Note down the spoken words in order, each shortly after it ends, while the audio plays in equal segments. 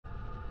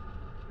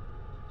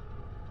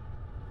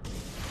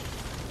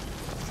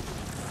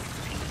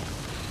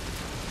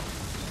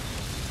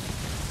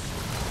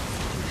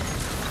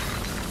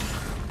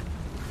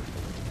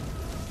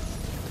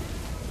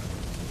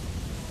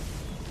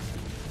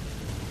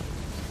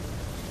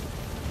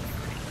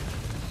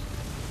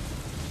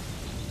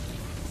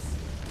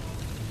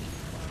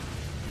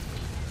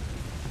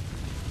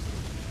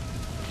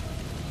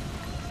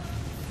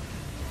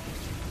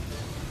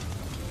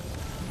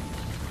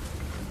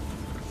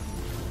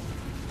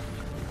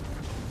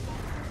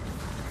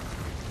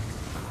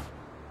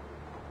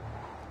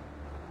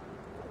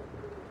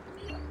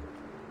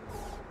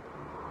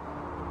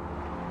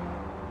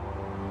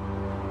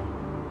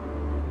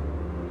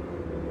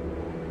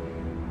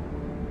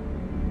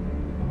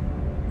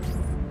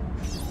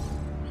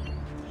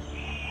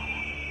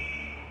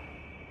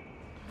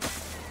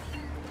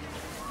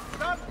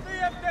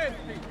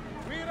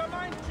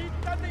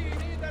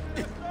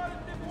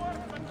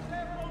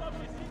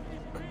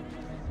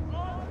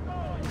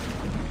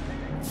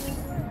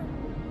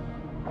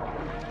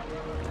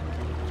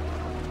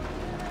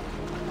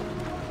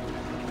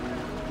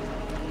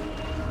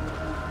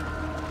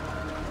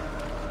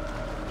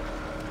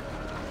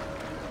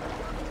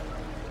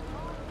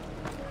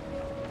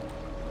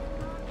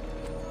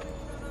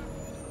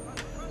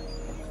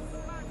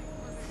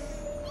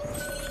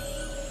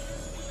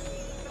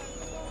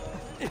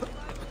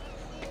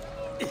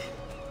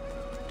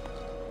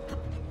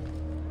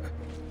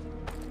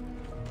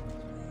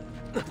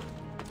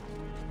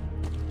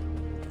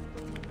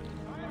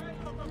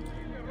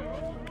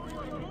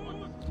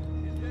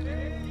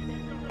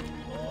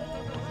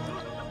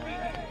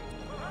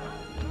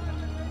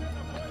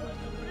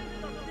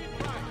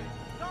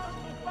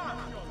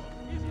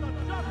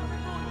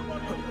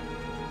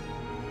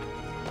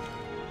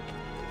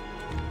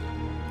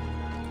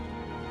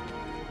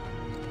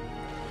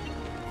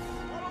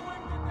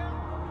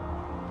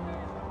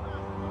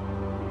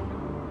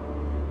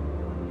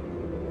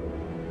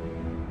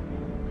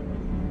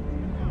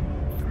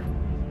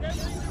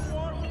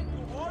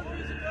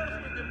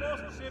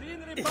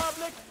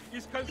Republic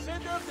is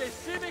considered a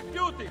civic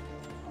duty.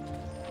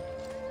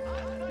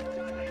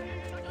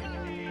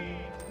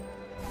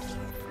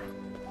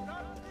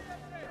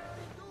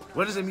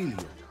 Where is Emilio?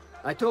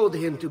 I told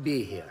him to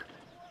be here.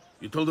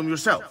 You told him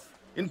yourself,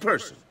 in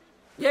person?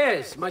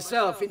 Yes,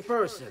 myself, in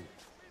person.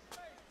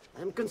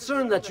 I'm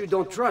concerned that you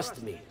don't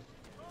trust me.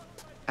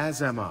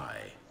 As am I.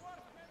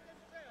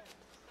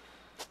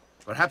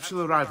 Perhaps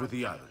you'll arrive with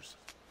the others.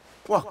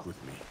 Walk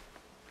with me.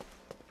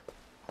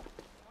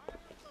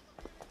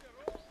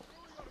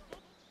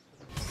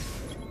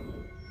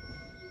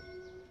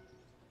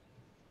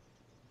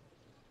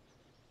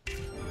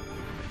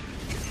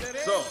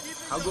 So,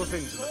 how go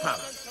things in the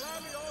palace?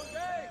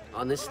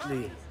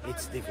 Honestly,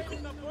 it's difficult.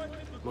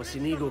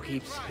 Mocenigo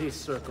keeps his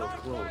circle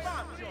close.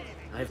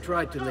 I've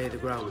tried to lay the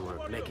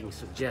groundwork, making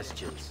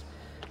suggestions,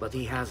 but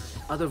he has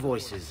other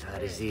voices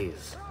at his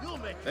ears.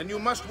 Then you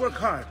must work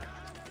hard.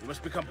 You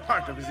must become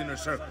part of his inner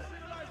circle.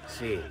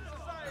 See,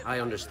 I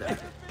understand.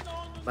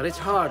 But it's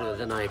harder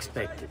than I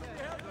expected.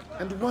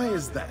 And why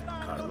is that,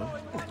 Carlo?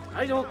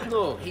 I don't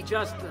know, he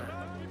just...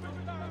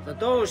 the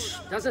Doge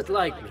doesn't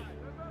like me.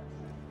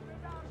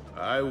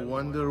 I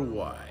wonder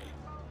why.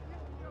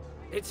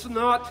 It's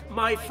not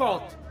my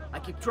fault. I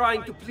keep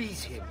trying to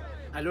please him.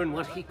 I learn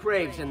what he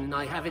craves and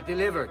I have it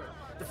delivered.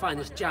 The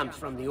finest jams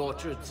from the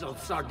orchards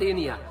of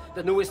Sardinia,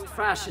 the newest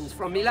fashions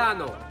from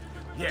Milano.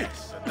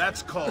 Yes, and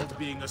that's called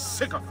being a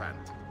sycophant.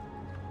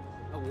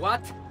 A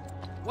what?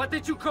 What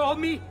did you call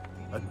me?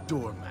 A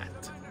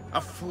doormat,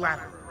 a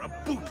flatterer, a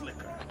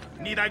bootlicker.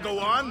 Need I go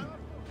on?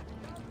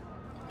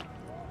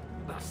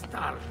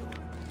 Bastardo.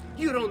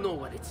 You don't know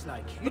what it's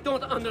like. You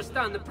don't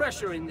understand the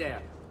pressure in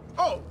there.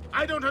 Oh,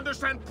 I don't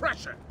understand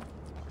pressure.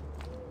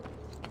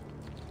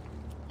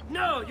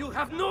 No, you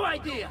have no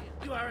idea.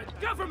 You are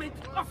a government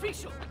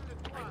official.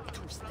 I'm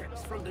 2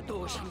 steps from the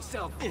Doge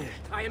himself.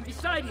 I am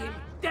beside him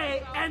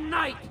day and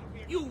night.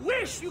 You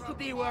wish you could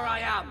be where I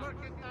am.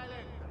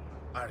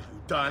 Are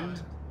you done?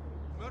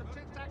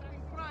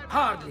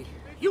 Hardly.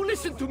 You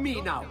listen to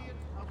me now.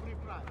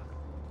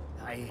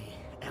 I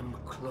am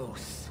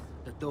close.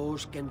 The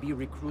Doge can be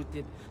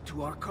recruited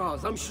to our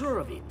cause. I'm sure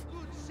of it.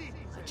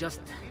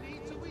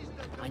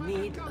 I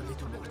need a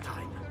little more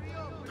time.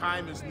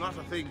 Time is not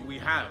a thing we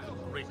have in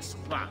great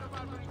supply.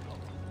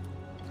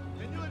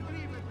 The new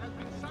agreement has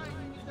been signed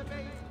in the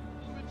bay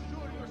to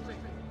ensure your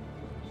safety.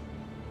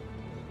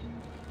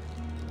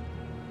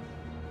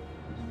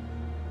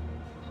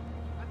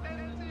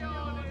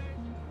 Attenzione!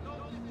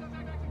 Non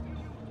disconnecting.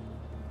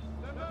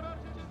 The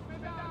merchant is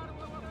Medano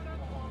of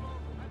Uomo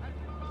and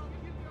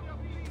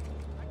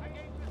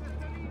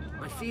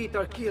My feet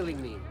are killing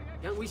me.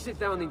 Can't we sit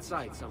down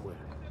inside somewhere?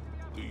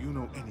 Do you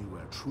know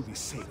anywhere truly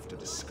safe to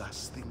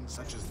discuss things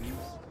such as these?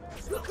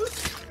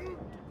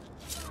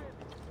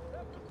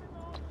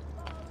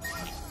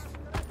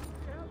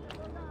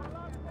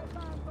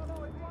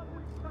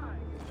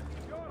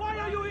 Why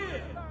are you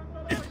here?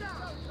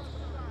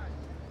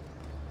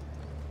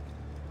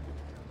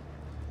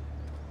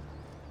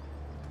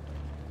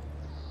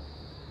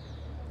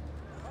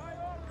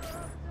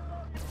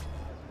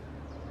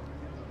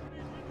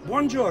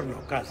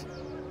 Buongiorno, cousin.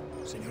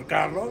 Signor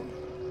Carlo?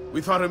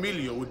 We thought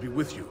Emilio would be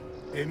with you.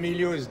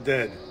 Emilio is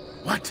dead.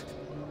 What?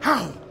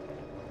 How?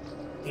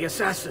 The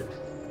assassin.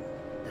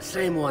 The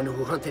same one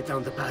who hunted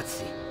down the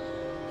Pazzi.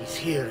 He's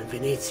here in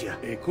Venezia.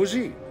 E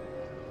così?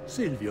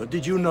 Silvio,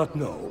 did you not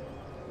know?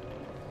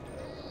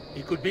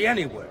 He could be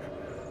anywhere.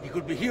 He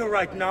could be here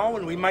right now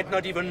and we might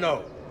not even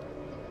know.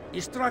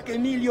 He struck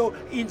Emilio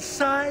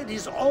inside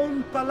his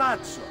own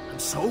palazzo. And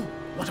so?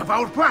 What of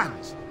our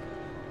plans?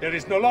 There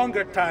is no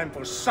longer time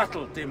for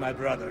subtlety, my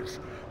brothers.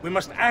 We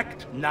must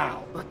act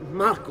now. But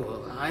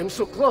Marco, I'm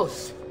so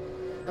close.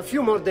 A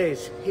few more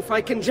days, if I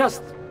can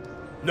just...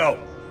 No.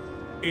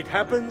 It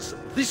happens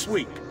this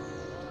week.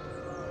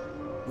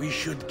 We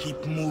should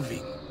keep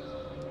moving.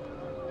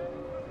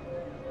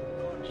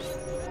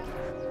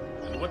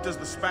 what does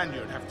the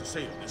Spaniard have to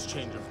say of this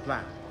change of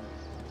plan?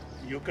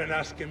 You can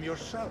ask him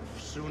yourself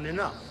soon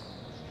enough.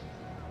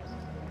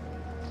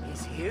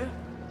 He's here?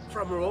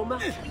 From Roma?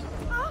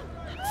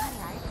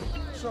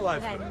 So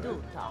I've heard.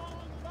 Venduto.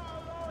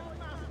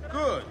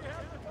 Good.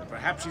 And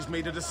perhaps he's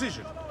made a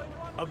decision.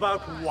 About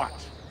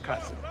what,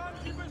 cousin?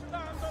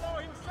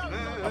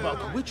 About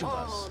which of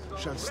us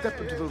shall step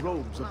into the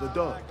robes of the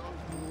dog,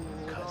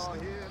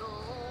 cousin?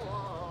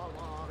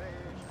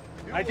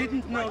 I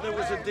didn't know there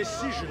was a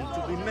decision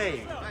to be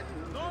made.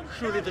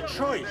 Surely the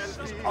choice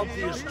is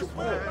obvious to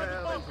all.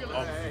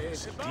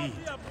 Obvious indeed.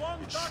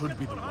 It should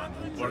be the one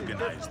who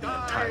organized the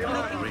entire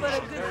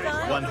operation.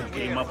 The one who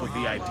came up with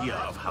the idea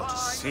of how to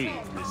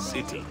save this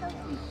city.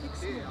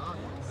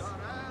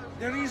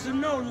 There is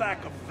no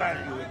lack of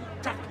value in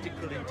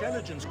tactical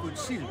intelligence, good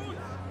Silvio.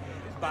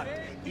 But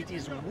it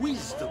is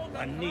wisdom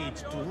one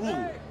needs to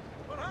rule.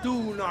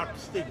 Do not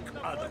think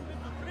otherwise.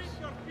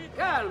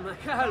 Calma,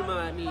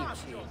 calma,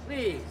 amici.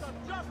 Please.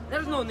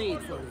 There's no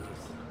need for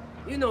this.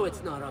 You know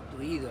it's not up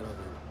to either of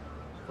you.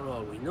 For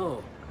all we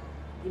know,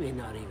 he may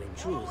not even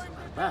choose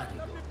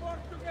Barbarigo.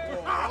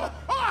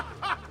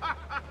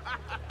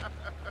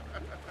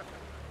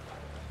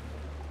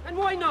 And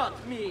why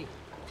not me?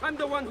 I'm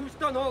the one who's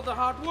done all the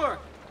hard work.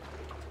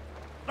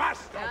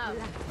 Basta!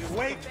 We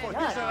wait for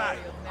his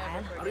arrival.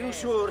 Are you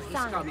sure he's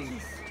coming?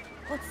 Santis.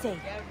 What say?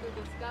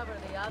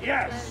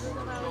 Yes!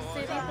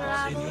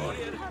 Signore,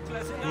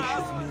 we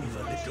should move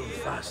a little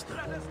faster.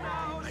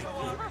 I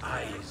keep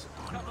eyes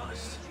on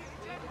us.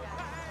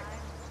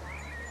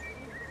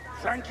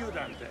 Thank you,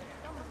 Dante.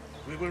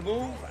 We will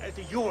move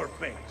at your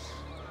pace.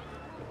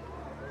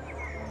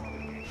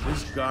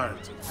 This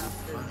guard's a good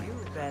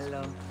find.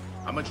 Bello.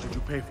 How much did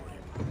you pay for him?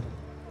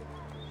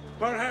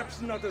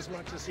 Perhaps not as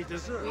much as he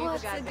deserves.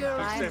 What's a girl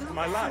He to saved do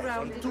my life on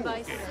surrounded 2 by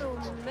occasions.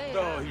 so many?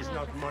 Though he's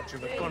not much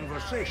of a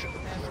conversation.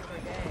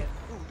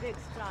 Big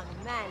strong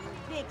man,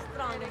 big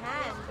strong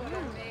hand.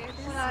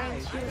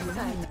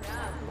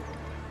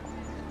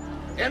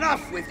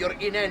 Enough with your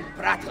inane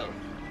prattle.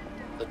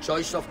 The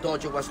choice of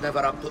Dojo was never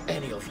up to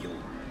any of you,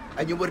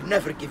 and you were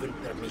never given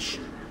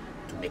permission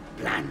to make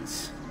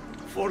plans.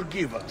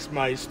 Forgive us,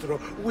 Maestro.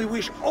 We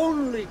wish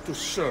only to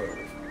serve.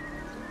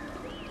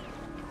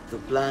 The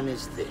plan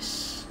is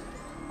this.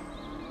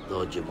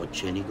 Dojo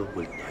Mocenigo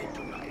will die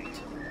tonight.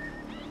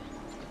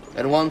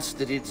 And once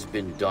the deed's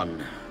been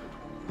done,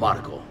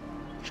 Marco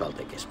shall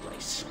take his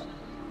place.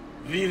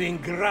 Vi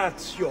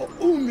ringrazio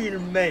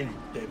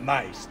umilmente,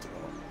 Maestro.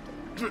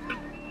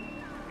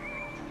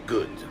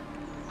 Good.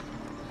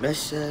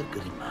 Messer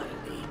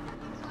Grimaldi,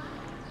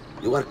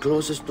 you are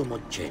closest to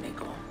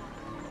Mocenigo.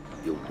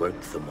 You work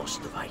the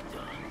most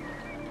vital.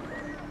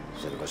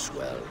 Serve us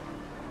well,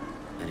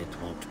 and it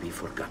won't be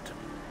forgotten.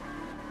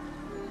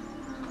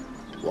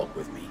 Walk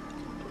with me.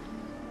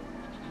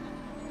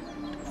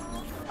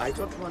 I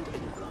don't want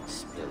any blood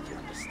spilled, you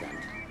understand?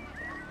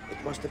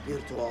 It must appear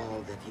to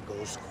all that he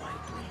goes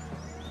quietly.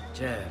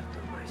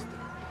 Certo, Maestro.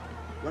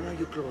 When are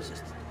you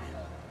closest to him?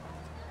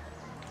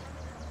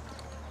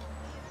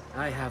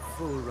 I have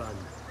full run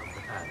of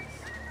the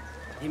palace.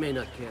 He may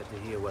not care to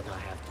hear what I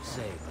have to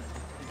say,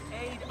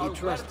 but he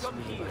trusts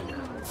me by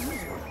now.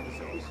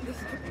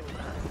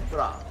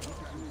 Bravo.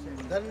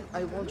 Then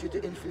I want you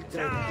to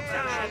infiltrate the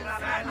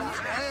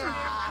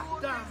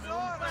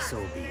So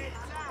be it.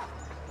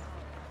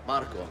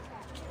 Marco,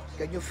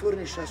 can you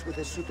furnish us with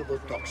a suitable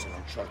toxin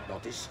on short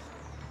notice?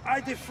 I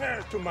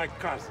defer to my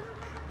cousin.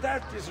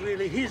 That is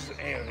really his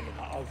area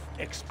of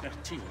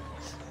expertise.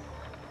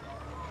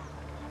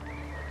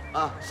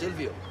 Ah,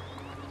 Silvio.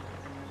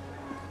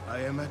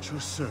 I am at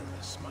your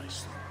service,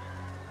 Maestro.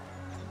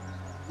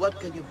 What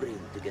can you bring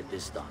to get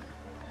this done?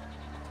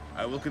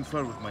 I will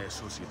confer with my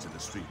associates in the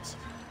streets,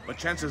 but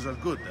chances are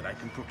good that I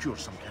can procure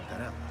some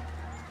cantarella.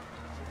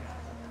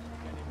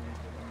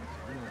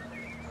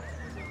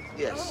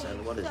 Yes,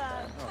 and what is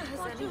that?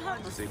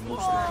 It is a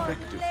most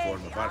effective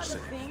form of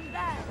arsenic,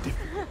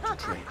 difficult to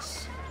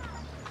trace.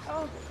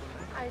 Oh,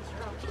 I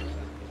dropped it.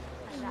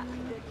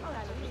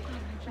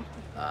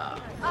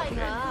 Ah, I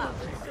know.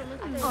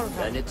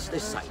 then it's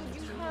decided.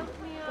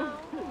 Help me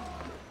out.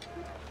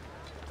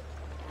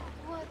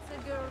 What's a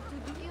girl to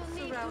do? You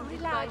need to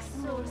relax,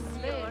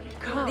 signore.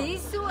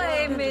 Bisso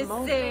e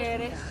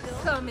messere.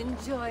 Come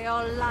enjoy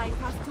all life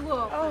has to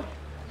offer. Oh,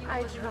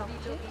 I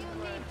dropped it. You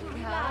need to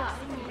relax,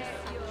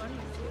 signore.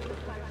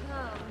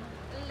 Come,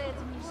 let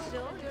me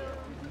show you.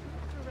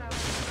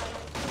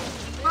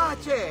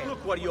 Pace!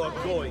 Look where you are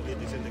going,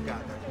 it is in the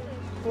garden.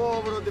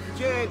 Povero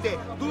deficiente,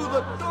 through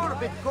the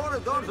turbid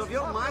corridors of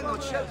your mind will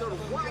shelter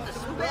one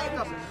speck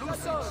of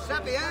lucid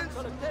sapience.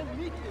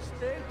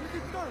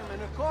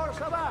 Determine a course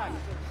of action.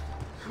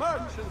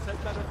 Merchants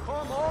had better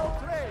come all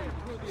trade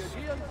through the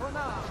Aegean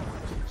Canal.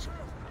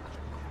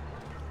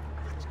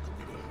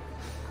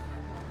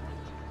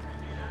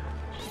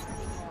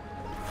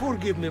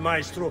 Forgive me,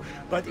 Maestro,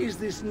 but is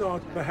this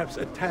not perhaps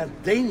a tad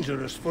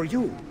dangerous for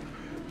you?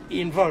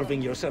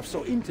 Involving yourself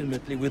so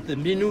intimately with the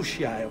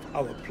minutiae of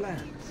our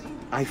plans.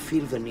 I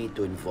feel the need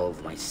to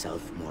involve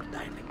myself more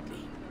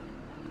directly.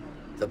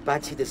 The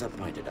Pazzi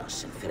disappointed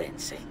us in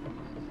Firenze.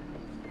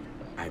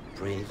 I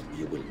pray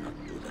you will not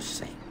do the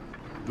same.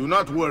 Do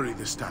not worry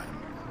this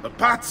time. The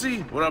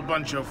Pazzi were a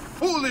bunch of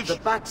foolish... The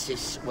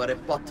Pazzis were a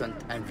potent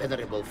and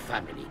venerable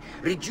family,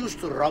 reduced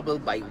to rubble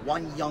by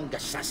one young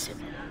assassin.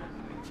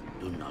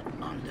 Do not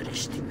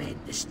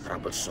underestimate this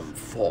troublesome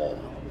foe,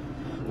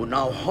 who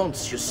now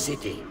haunts your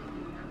city.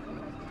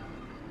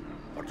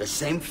 For the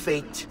same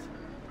fate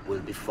will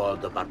befall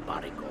the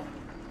Barbarico.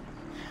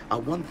 I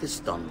want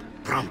this done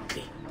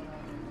promptly.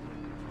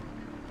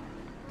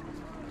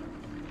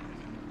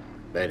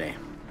 Bene,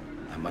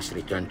 I must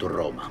return to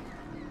Roma.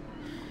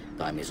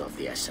 Time is of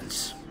the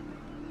essence.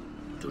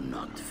 Do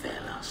not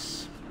fail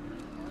us.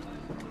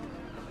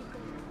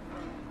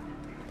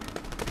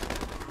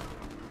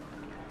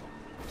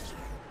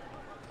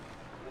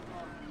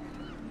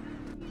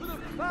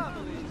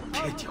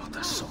 Che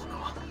idiota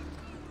sono.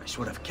 I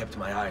should have kept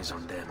my eyes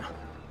on them.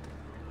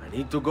 I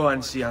need to go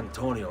and see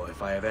Antonio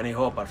if I have any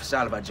hope of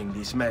salvaging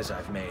this mess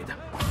I've made.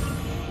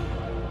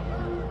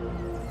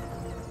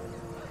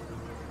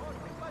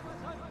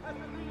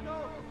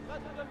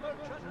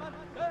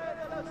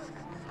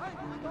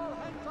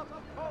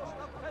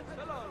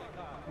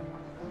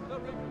 The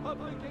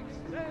Republic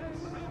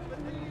extends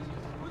sympathy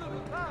to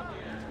the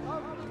family